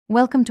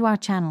Welcome to our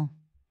channel.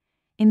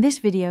 In this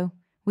video,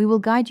 we will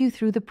guide you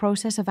through the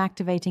process of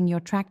activating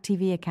your Trakt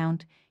TV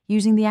account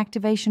using the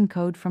activation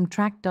code from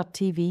Trakt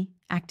TV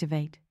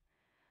Activate.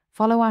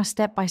 Follow our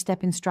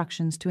step-by-step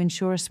instructions to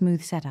ensure a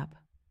smooth setup.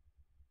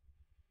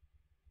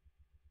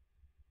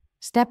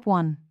 Step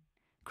 1.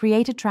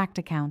 Create a Trakt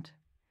account.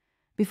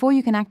 Before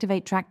you can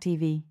activate Trakt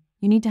TV,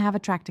 you need to have a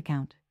Trakt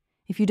account.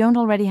 If you don't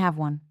already have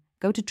one,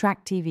 go to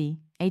Trakt TV,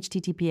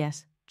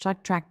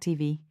 https://Trakt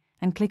TV,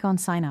 and click on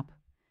Sign Up.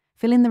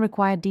 Fill in the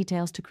required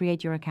details to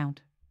create your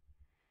account.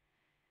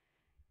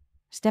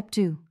 Step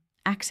 2.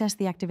 Access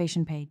the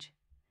activation page.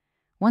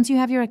 Once you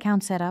have your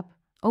account set up,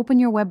 open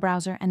your web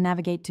browser and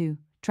navigate to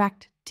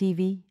Trakt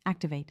TV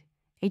Activate,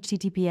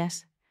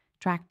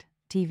 https://Trakt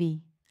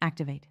TV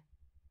Activate.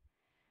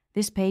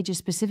 This page is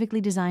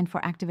specifically designed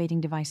for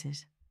activating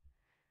devices.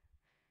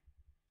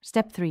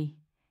 Step 3.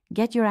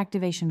 Get your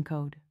activation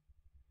code.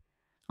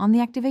 On the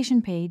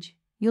activation page,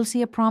 you'll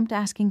see a prompt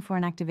asking for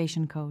an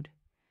activation code.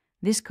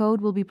 This code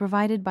will be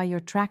provided by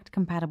your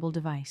Trakt-compatible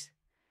device.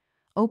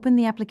 Open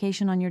the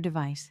application on your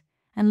device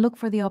and look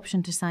for the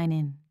option to sign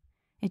in.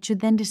 It should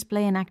then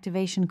display an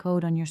activation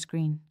code on your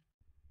screen.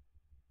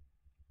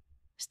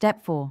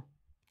 Step 4.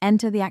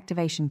 Enter the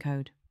activation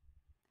code.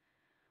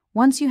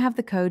 Once you have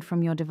the code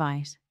from your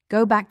device,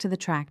 go back to the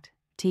Trakt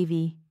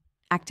TV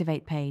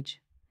Activate page.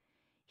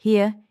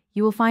 Here,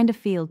 you will find a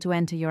field to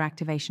enter your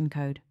activation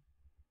code.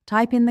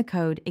 Type in the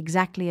code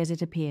exactly as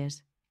it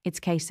appears. It's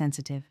case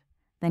sensitive.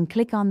 Then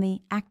click on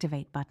the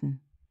Activate button.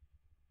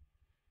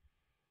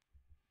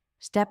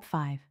 Step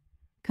 5.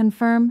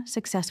 Confirm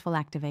successful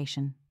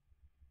activation.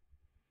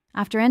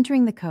 After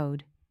entering the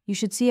code, you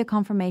should see a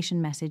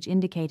confirmation message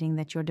indicating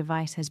that your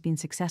device has been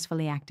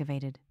successfully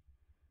activated.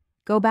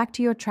 Go back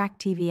to your Trakt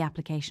TV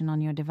application on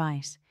your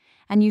device,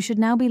 and you should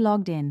now be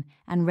logged in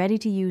and ready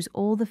to use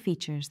all the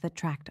features that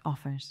Trakt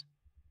offers.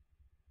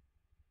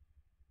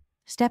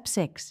 Step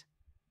 6.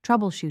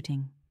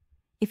 Troubleshooting.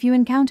 If you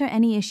encounter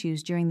any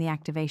issues during the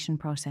activation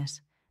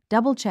process,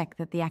 double-check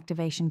that the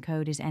activation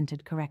code is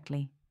entered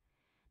correctly.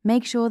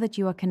 Make sure that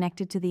you are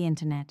connected to the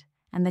internet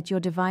and that your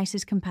device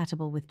is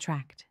compatible with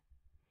Trakt.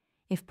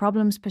 If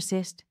problems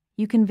persist,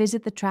 you can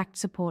visit the Trakt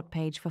support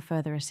page for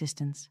further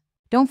assistance.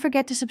 Don't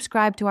forget to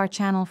subscribe to our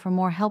channel for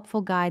more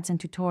helpful guides and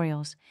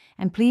tutorials,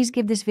 and please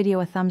give this video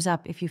a thumbs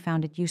up if you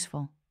found it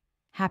useful.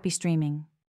 Happy streaming!